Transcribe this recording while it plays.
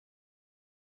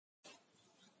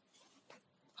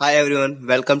Hi everyone,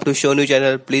 welcome to Show New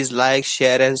channel. Please like,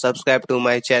 share and subscribe to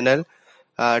my channel.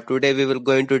 Today we will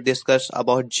going to discuss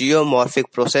about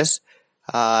geomorphic process.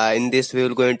 In this we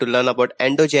will going to learn about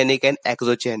endogenic and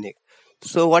exogenic.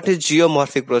 So what is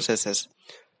geomorphic processes?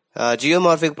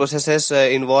 Geomorphic processes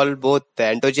involve both the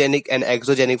endogenic and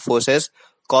exogenic forces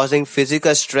causing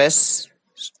physical stress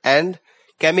and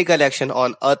chemical action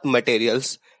on earth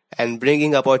materials and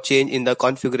bringing about change in the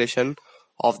configuration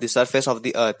of the surface of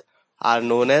the earth are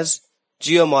known as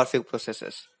geomorphic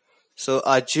processes. So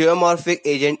a geomorphic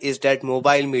agent is that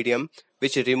mobile medium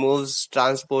which removes,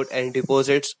 transport and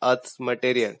deposits earth's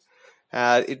material.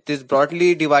 It is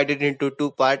broadly divided into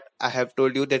two parts. I have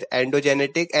told you that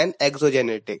endogenetic and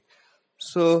exogenetic.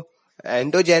 So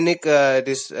endogenic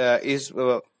this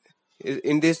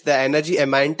in this the energy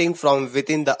emanating from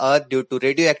within the earth due to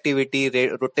radioactivity,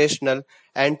 rotational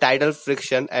and tidal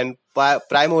friction and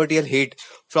primordial heat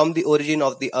from the origin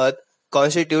of the earth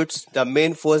constitutes the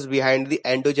main force behind the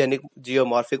endogenic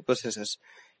geomorphic processes.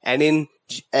 And in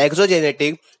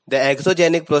exogenetic, the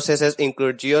exogenic processes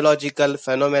include geological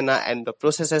phenomena and the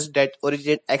processes that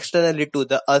originate externally to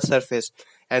the earth's surface,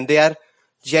 and they are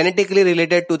genetically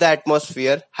related to the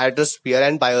atmosphere, hydrosphere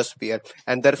and biosphere,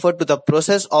 and therefore to the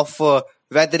process of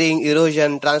weathering,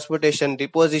 erosion, transportation,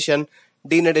 deposition,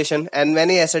 denudation and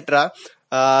many etc.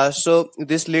 So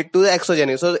this lead to the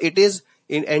exogenic. So it is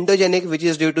in endogenic, which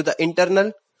is due to the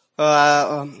internal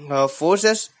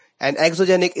forces, and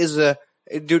exogenic is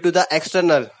due to the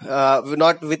external,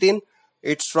 not within,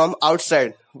 it's from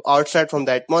outside from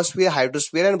the atmosphere,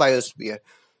 hydrosphere and biosphere.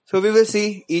 So we will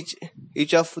see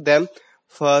each of them.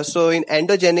 So in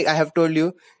endogenic, I have told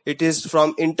you it is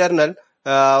from internal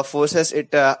forces.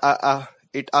 It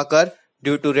occur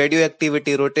due to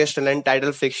radioactivity, rotational and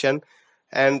tidal friction,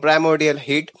 and primordial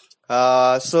heat.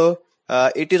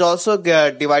 It is also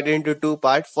divided into two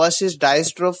parts. First is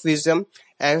diastrophism,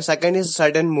 and second is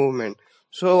sudden movement.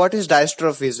 So what is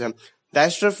diastrophism?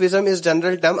 Diastrophism is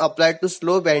general term applied to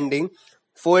slow bending,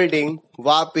 folding,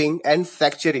 warping, and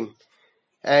fracturing.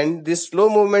 And these slow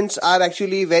movements are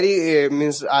actually very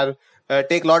means are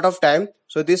take lot of time.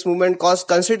 So this movement cause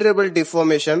considerable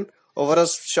deformation over a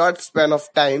short span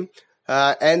of time.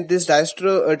 And this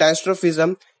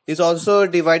dystrophism is also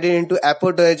divided into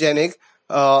apodogenic,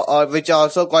 or which are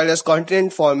also called as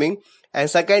continent forming, and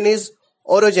second is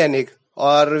orogenic,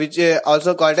 or which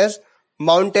also called as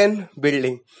mountain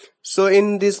building. So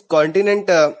in this continent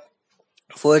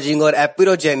forging or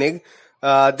apirogenic,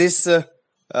 this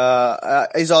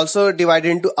is also divided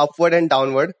into upward and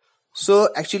downward. So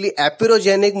actually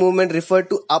apirogenic movement refer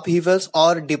to upheavals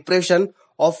or depression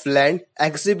of land,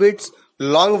 exhibits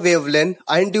long wavelength,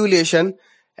 undulation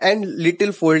and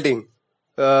little folding.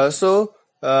 The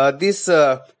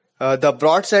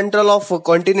broad central of a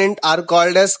continent are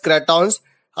called as cratons,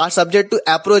 are subject to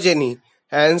aprogeny,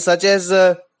 and such as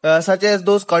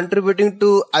those contributing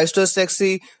to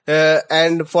isostasy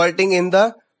and faulting in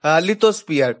the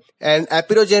lithosphere. And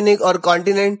apirogenic or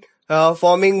continent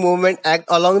forming movement act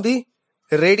along the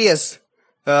radius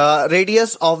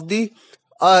radius of the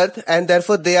earth, and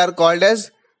therefore they are called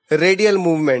as radial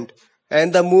movement.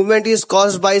 And the movement is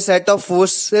caused by set of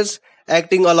forces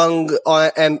acting along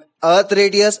an earth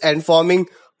radius and forming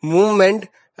movement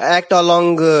act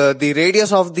along the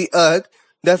radius of the earth.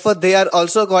 Therefore they are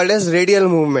also called as radial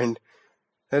movement.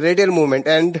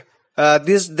 And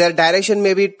this their direction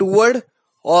may be toward,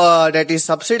 or that is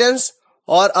subsidence,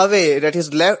 or away, that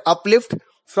is left uplift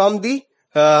from the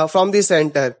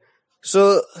center.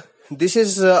 So this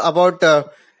is about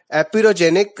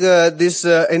apirogenic. This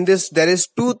in this there is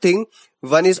two thing.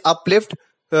 One is uplift.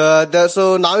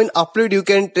 So now in uplift you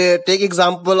can take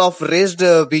example of raised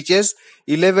beaches,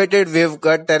 elevated wave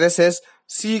cut terraces,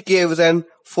 sea caves and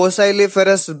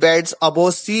fossiliferous beds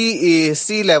above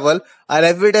sea level are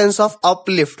evidence of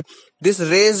uplift. These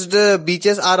raised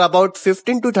beaches are about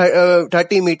 15 to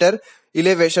 30 meter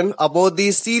elevation above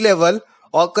the sea level,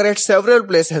 occur at several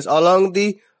places along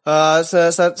the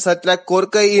such like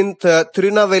Korkai in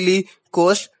Tirunelveli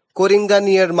coast, Koringa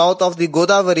near mouth of the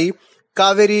Godavari,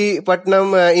 Kaveri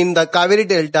Patnam in the Kaveri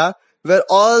Delta, where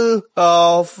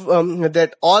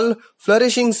all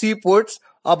flourishing seaports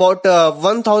about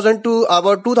 1000 to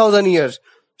about 2000 years.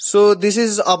 So this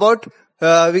is about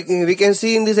we can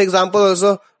see in this example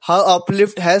also how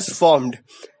uplift has formed.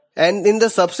 And in the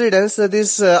subsidence,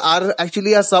 these are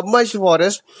actually a submerged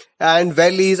forest and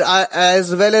valleys are,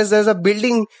 as well as a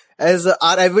building as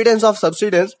are evidence of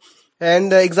subsidence.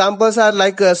 And examples are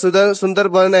like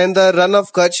Sundarban and the Run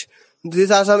of Kutch.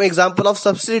 These are some example of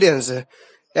subsidence.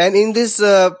 And in this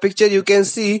picture you can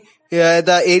see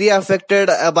the area affected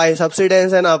by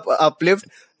subsidence and uplift.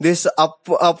 this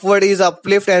upward is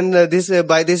uplift, and this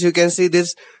by this you can see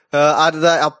this are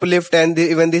the uplift, and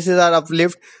even this is our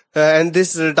uplift, and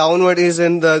this downward is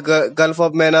in the Gulf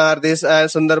of Mannar, this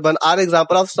Sundarban are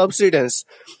example of subsidence.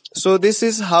 So this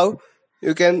is how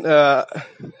you can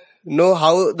know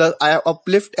how the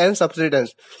uplift and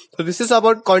subsidence. So this is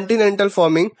about continental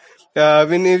forming.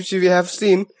 Which we have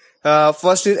seen,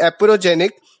 first is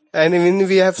aperogenic, and when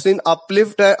we have seen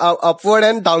uplift, upward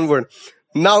and downward.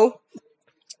 Now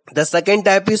the second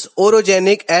type is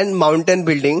orogenic and mountain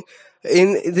building.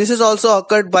 In this is also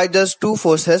occurred by just two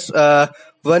forces.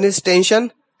 One is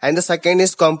tension and the second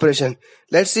is compression.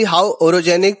 Let's see how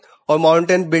orogenic or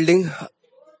mountain building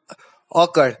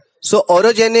occurred. So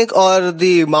orogenic or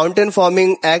the mountain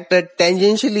forming act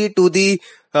tangentially to the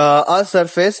earth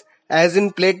surface, as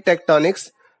in plate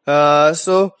tectonics.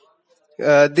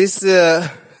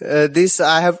 This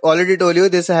I have already told you,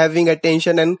 this having a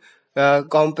tension and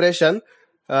compression.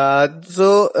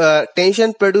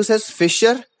 Tension produces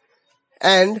fissure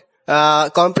and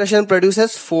compression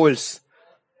produces folds.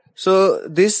 So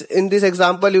this, in this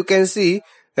example you can see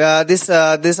these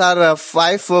are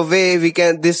five way we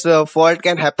can this fault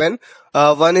can happen.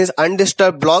 One is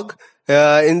undisturbed block.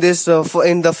 In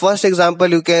the first example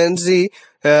you can see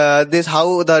this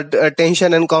how the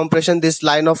tension and compression, this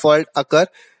line of fault occur,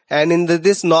 and in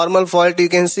this normal fault you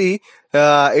can see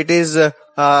it is a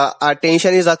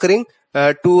tension is occurring,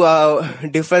 two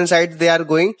different sides they are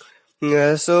going.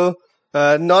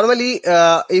 Normally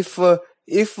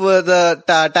if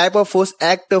the type of force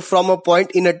act from a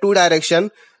point in a two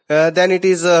direction, then it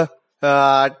is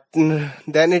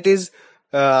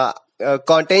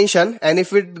contention, and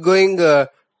if it going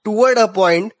toward a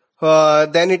point,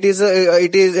 then it is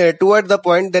toward the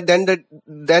point, that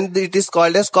then it is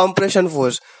called as compression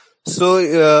force.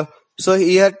 So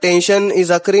here tension is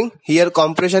occurring, here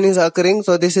compression is occurring,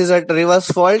 so this is a reverse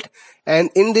fault, and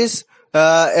in this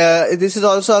this is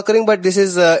also occurring, but this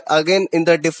is again in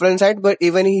the different side, but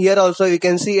even here also you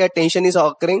can see a tension is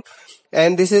occurring,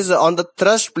 and this is on the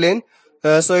thrust plane,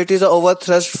 so it is a over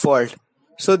thrust fault.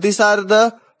 So these are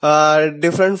the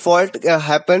different fault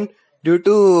happen due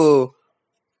to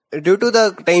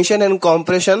the tension and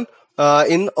compression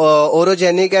in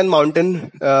orogenic and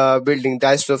mountain building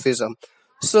dystrophism.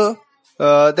 So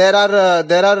there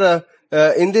are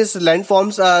in these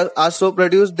landforms are so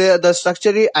produced, the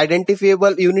structurally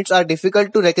identifiable units are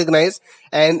difficult to recognize,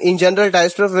 and in general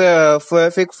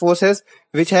dystrophic forces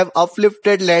which have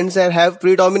uplifted lands and have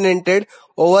predominated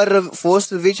over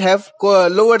force which have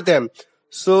lowered them.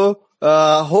 So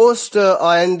host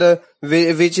and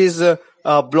which is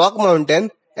block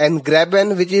mountain, and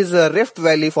graben which is rift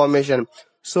valley formation.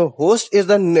 So host is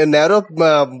the narrow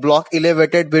block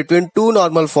elevated between two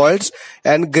normal faults,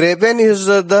 and graben is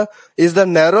the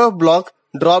narrow block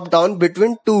dropped down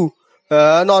between two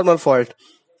normal fault.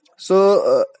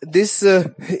 So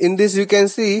in this you can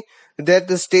see that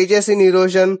the stages in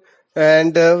erosion,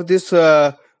 and this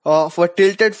for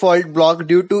tilted fault block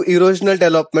due to erosional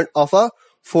development of a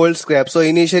fold scrap. So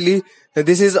initially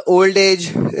this is old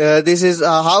age. This is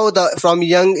how the from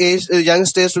young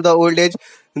stage to the old age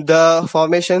the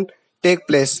formation take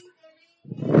place.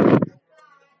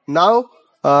 Now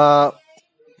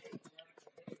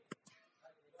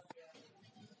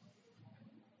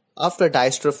after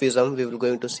dystrophism, we will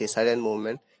going to see sudden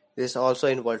movement. This also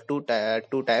involve two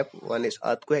type. One is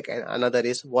earthquake and another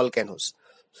is volcanoes.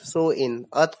 So in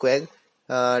earthquake,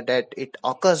 that it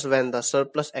occurs when the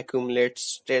surplus accumulates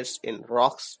stress in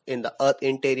rocks in the earth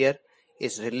interior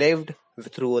is relieved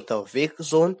through the wake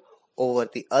zone over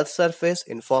the earth's surface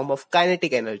in form of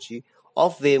kinetic energy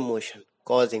of wave motion,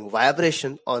 causing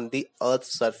vibration on the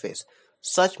earth's surface.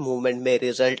 Such movement may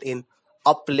result in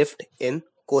uplift in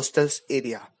coastal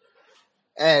area,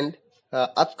 and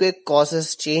earthquake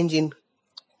causes change in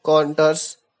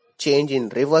contours, change in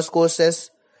rivers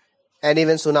courses, and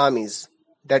even tsunamis.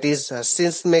 That is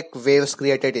seismic waves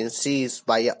created in seas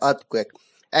by an earthquake,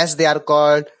 as they are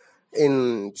called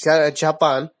in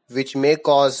Japan, which may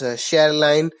cause shear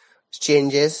line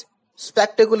changes,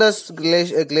 spectacular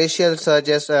glacial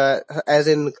surges, as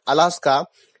in Alaska,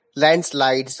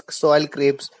 landslides, soil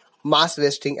creeps, mass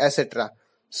wasting, etc.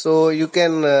 So you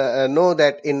can know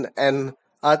that in an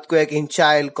earthquake in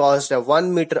Chile caused a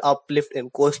 1 meter uplift in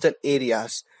coastal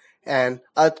areas, and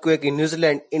earthquake in New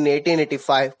Zealand in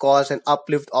 1885 caused an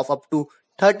uplift of up to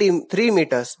 33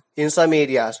 meters in some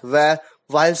areas,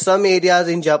 while some areas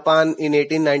in Japan in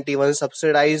 1891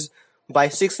 subsidized by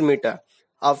 6 meter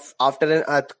after an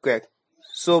earthquake.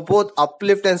 So both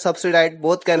uplift and subside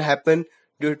both can happen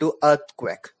due to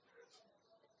earthquake.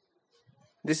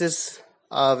 This is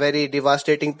a very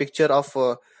devastating picture of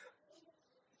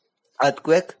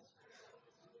earthquake.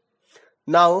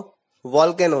 Now,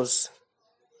 volcanoes.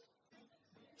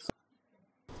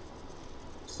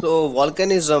 So,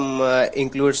 volcanism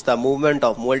includes the movement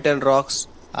of molten rocks,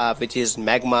 which is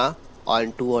magma,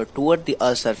 onto or toward the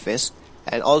Earth's surface,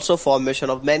 and also formation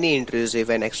of many intrusive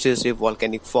and extrusive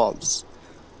volcanic forms.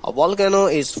 A volcano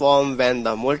is formed when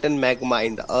the molten magma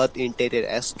in the Earth's interior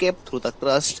escapes through the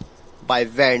crust by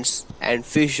vents and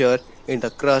fissure in the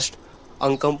crust,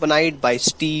 accompanied by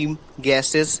steam,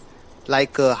 gases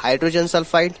like hydrogen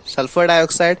sulfide, sulfur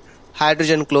dioxide,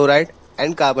 hydrogen chloride,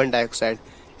 and carbon dioxide.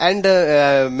 And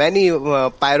many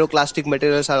pyroclastic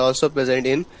materials are also present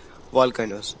in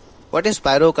volcanoes. What is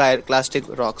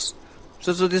pyroclastic rocks?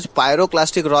 So these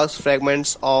pyroclastic rocks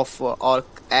fragments of or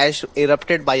ash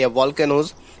erupted by a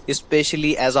volcanoes,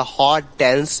 especially as a hot,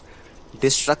 dense,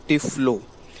 destructive flow.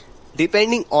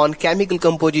 Depending on chemical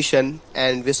composition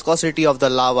and viscosity of the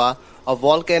lava, a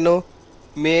volcano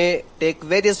may take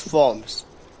various forms.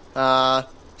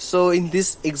 So in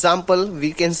this example,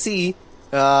 we can see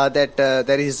that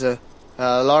there is a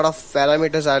lot of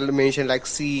parameters I'll mention like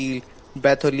seal,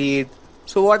 batholith.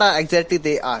 So what are exactly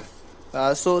they are?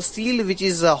 So seal, which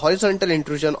is a horizontal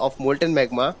intrusion of molten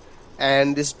magma,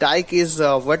 and this dike is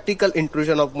a vertical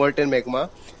intrusion of molten magma.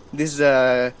 This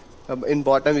in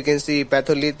bottom you can see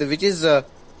batholith, which is a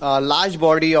large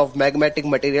body of magmatic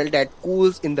material that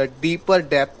cools in the deeper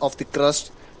depth of the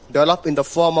crust, develop in the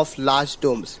form of large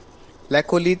domes.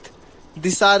 Laccolith,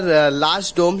 these are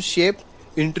large dome-shaped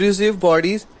intrusive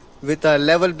bodies with a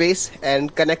level base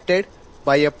and connected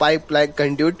by a pipe-like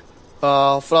conduit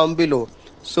from below.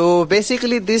 So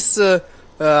basically, this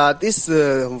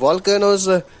volcanoes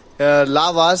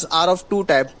lavas are of two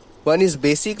types. One is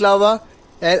basic lava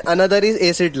and another is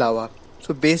acid lava.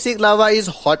 So basic lava is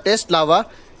hottest lava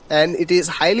and it is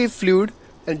highly fluid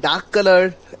and dark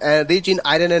colored and rich in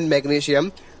iron and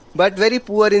magnesium, but very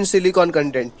poor in silicon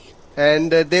content.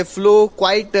 And they flow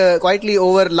quietly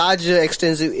over large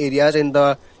extensive areas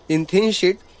in thin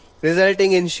sheet,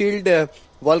 resulting in shield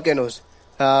volcanoes.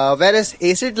 Whereas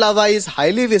acid lava is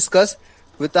highly viscous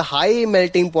with a high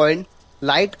melting point,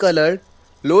 light colored,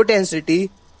 low density,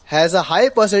 has a high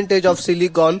percentage of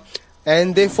silicon,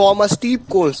 and they form a steep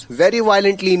cones very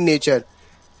violently in nature.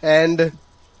 And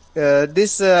there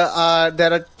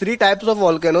are three types of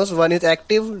volcanoes. One is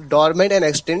active, dormant, and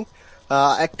extinct.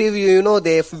 Active,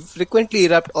 they frequently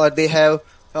erupt or they have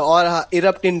or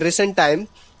erupt in recent time,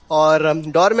 or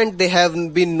dormant, they have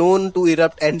been known to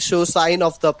erupt and show sign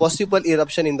of the possible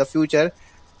eruption in the future.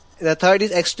 The third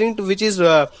is extinct, which is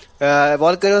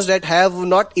volcanoes that have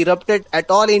not erupted at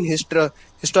all in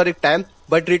historic time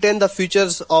but retain the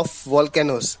features of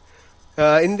volcanoes.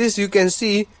 In this you can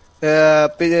see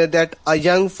that a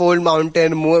young fold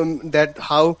mountain, that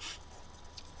how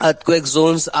earthquake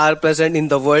zones are present in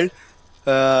the world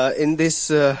in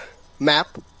this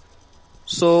map.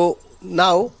 So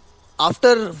now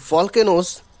after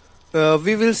volcanoes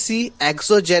we will see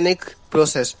exogenic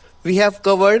process. We have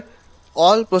covered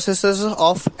all processes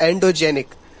of endogenic.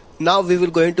 Now we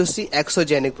will going to see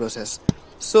exogenic process.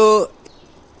 So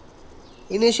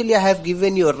initially I have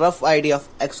given you a rough idea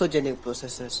of exogenic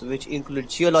processes, which include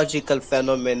geological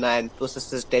phenomena and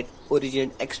processes that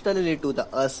originate externally to the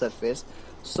Earth's surface.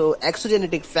 So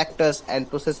exogenetic factors and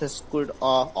processes could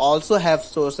also have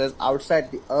sources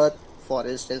outside the Earth, for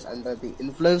instance under the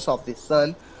influence of the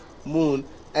sun, moon,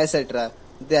 etc.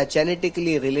 They are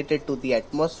genetically related to the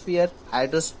atmosphere,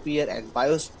 hydrosphere and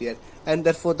biosphere, and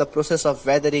therefore the process of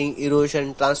weathering,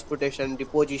 erosion, transportation,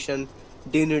 deposition,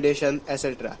 denudation,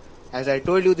 etc. As I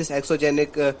told you, this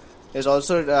exogenic is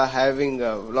also having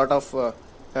a lot of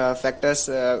factors.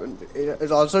 It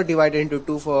is also divided into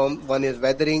two forms. One is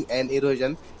weathering and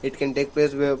erosion. It can take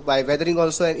place by weathering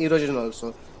also and erosion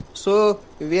also. So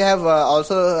we have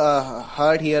also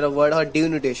heard here a word called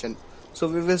denudation. So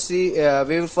we will see.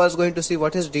 We will first going to see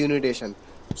what is denudation.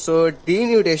 So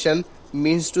denudation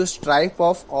means to stripe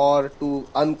off or to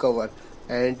uncover,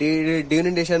 and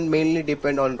denudation mainly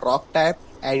depend on rock type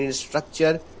and its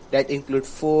structure that include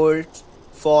folds,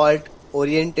 fault,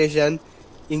 orientation,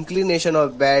 inclination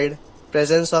of bed,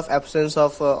 presence of absence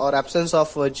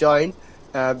of joint,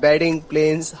 bedding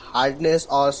planes, hardness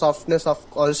or softness of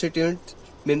constituent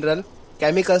mineral,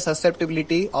 chemical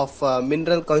susceptibility of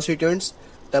mineral constituents,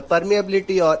 the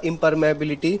permeability or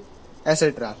impermeability,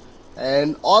 etc.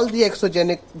 And all the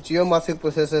exogenic geomorphic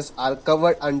processes are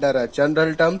covered under a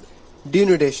general term,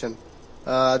 denudation.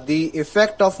 The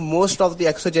effect of most of the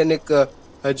exogenic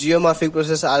geomorphic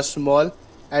processes are small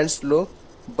and slow,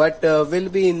 but will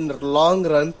be in long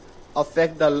run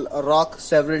affect the rock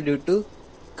several due to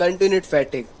continued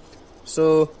fatigue.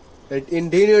 So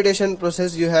In denudation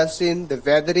process, you have seen the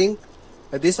weathering.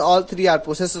 These all three are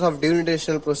processes of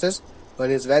denudational process.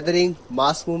 One is weathering,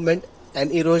 mass movement,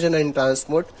 and erosion and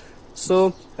transport.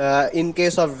 So, in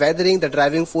case of weathering, the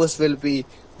driving force will be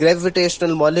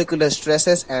gravitational molecular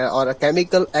stresses or a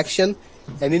chemical action,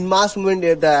 and in mass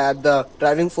movement, the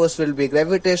driving force will be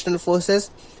gravitational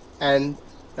forces, and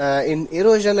in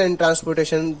erosion and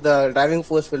transportation, the driving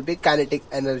force will be kinetic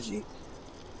energy.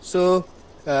 So,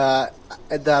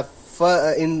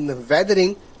 in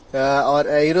weathering or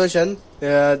erosion,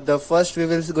 the first we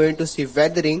will going to see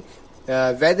weathering.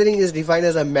 Weathering is defined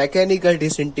as a mechanical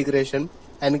disintegration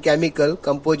and chemical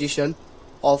composition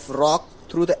of rock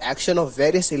through the action of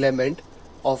various elements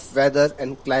of weather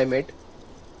and climate.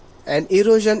 And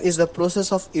erosion is the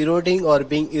process of eroding or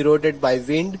being eroded by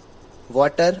wind,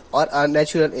 water, or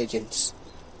unnatural agents.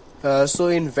 So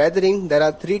in weathering, there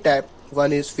are three types.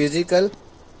 One is physical,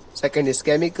 second is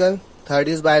chemical, third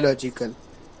is biological.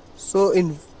 So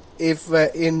if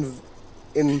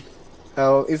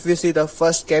we see the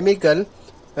first chemical,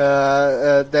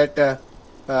 the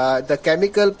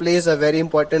chemical plays a very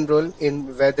important role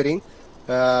in weathering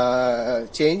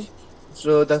change.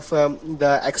 So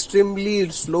the extremely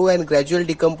slow and gradual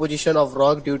decomposition of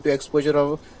rock due to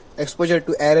exposure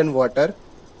to air and water.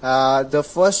 The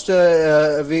first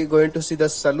we going to see the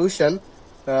solution.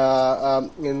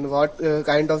 In what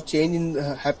kind of change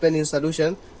happen in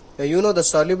solution. The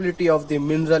solubility of the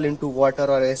mineral into water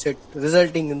or acid,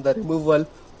 resulting in the removal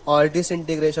or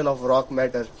disintegration of rock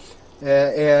matter.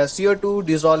 CO2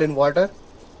 dissolve in water,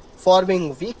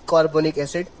 forming weak carbonic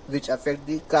acid, which affect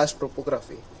the karst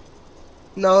topography.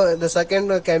 Now, the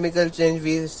second chemical change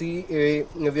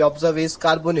we observe is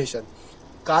carbonation.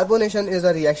 Carbonation is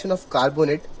a reaction of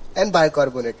carbonate and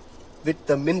bicarbonate with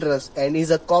the minerals and is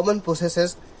a common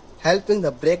process helping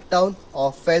the breakdown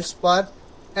of feldspar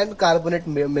and carbonate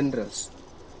minerals.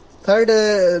 Third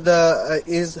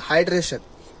is hydration.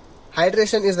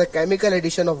 Hydration is the chemical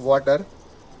addition of water.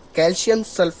 Calcium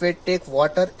sulfate take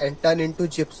water and turn into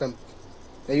gypsum.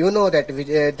 You know that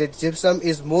the gypsum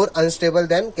is more unstable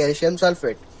than calcium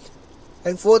sulfate.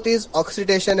 And fourth is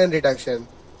oxidation and reduction.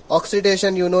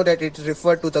 Oxidation, you know that it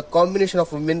refers to the combination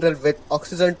of a mineral with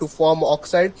oxygen to form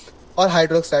oxide or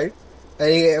hydroxide.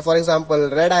 For example,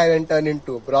 red iron turn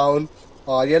into brown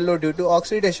or yellow due to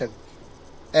oxidation.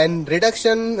 And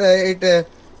reduction, in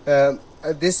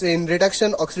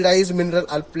reduction, oxidized mineral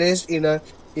are placed in an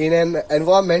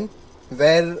environment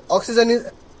where oxygen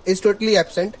is totally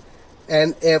absent.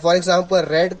 And for example,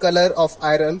 red color of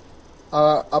iron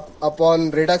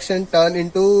upon reduction turn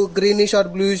into greenish or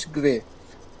bluish gray.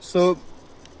 So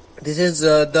this is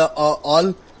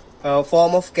all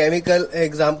form of chemical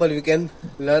example we can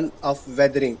learn of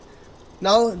weathering.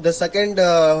 Now the second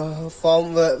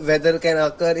form weather can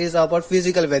occur is about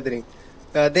physical weathering.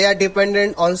 They are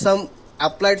dependent on some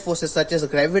applied forces such as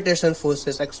gravitational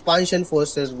forces, expansion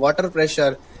forces, water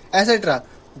pressure, etc.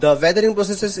 The weathering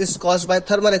processes is caused by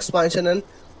thermal expansion and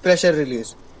pressure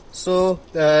release. So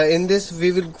in this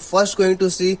we will first going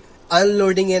to see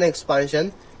unloading and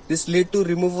expansion. This lead to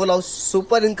removal of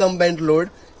superincumbent load,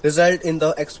 result in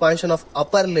the expansion of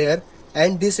upper layer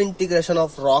and disintegration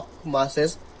of rock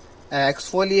masses.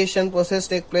 Exfoliation process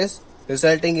take place,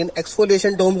 resulting in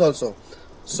exfoliation domes also.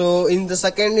 So in the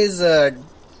second is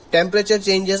temperature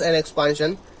changes and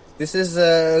expansion. This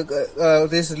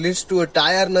leads to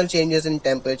diurnal changes in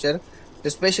temperature,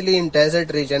 especially in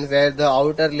desert region where the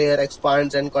outer layer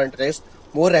expands and contracts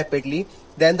more rapidly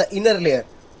than the inner layer.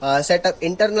 Set up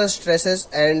internal stresses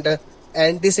and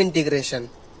disintegration.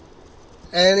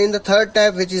 And in the third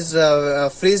type, which is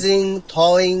freezing,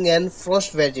 thawing, and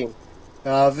frost wedging,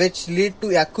 which lead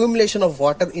to accumulation of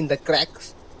water in the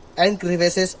cracks and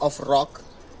crevices of rock,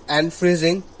 and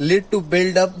freezing lead to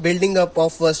building up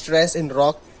of stress in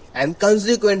rock and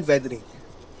consequent weathering.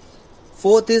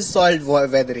 Fourth is salt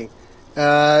weathering.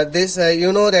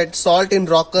 You know that salt in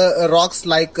rocks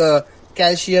like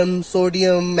calcium,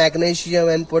 sodium, magnesium,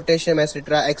 and potassium,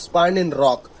 etc. expand in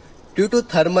rock due to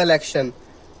thermal action,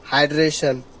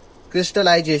 hydration,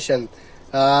 crystallization.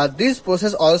 This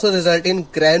process also result in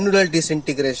granular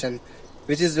disintegration,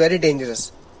 which is very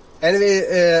dangerous.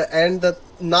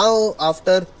 Now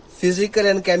after physical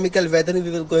and chemical weathering,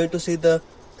 we will going to see the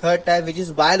third type, which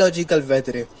is biological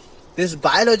weathering. This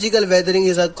biological weathering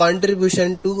is a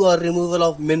contribution to or removal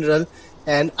of mineral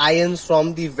and ions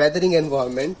from the weathering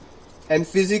environment and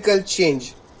physical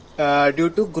change due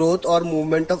to growth or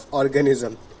movement of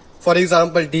organism. For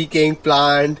example, decaying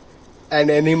plant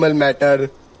and animal matter,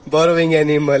 burrowing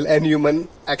animal and human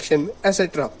action,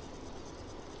 etc.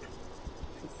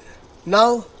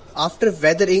 Now, after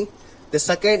weathering, The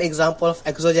second example of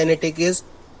exogenetic is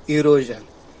erosion.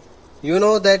 You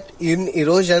know that in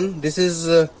erosion, this is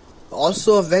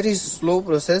also a very slow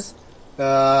process.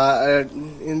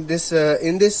 In this,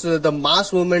 the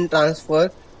mass movement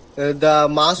transfer, the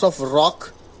mass of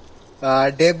rock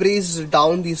debris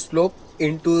down the slope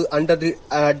into under the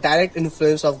direct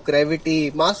influence of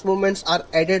gravity. Mass movements are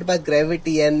aided by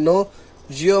gravity, and no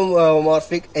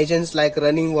geomorphic agents like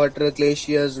running water,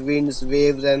 glaciers, winds,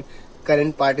 waves, and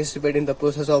current participate in the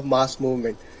process of mass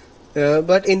movement.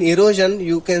 But in erosion,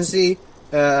 you can see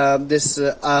ice,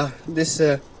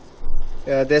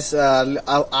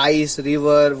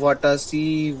 river, water,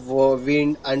 sea,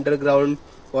 wind, underground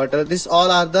water. This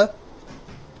all are the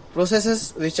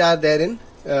processes which are there in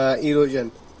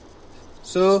erosion.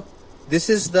 So this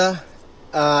is the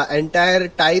entire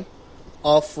type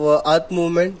of earth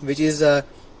movement, which is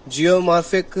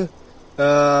geomorphic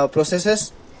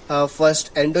processes.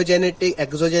 First, endogenic,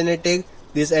 exogenic.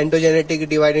 This endogenic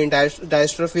divided in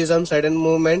diastrophism, sudden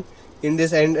movement. In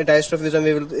this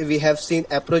diastrophism, we have seen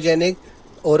aprogenic,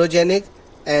 orogenic,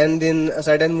 and in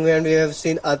sudden movement we have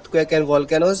seen earthquake and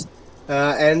volcanoes.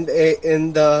 And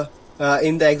in the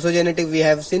exogenic we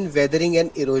have seen weathering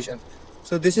and erosion.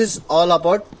 So this is all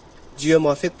about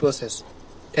geomorphic process.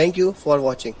 Thank you for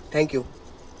watching. Thank you.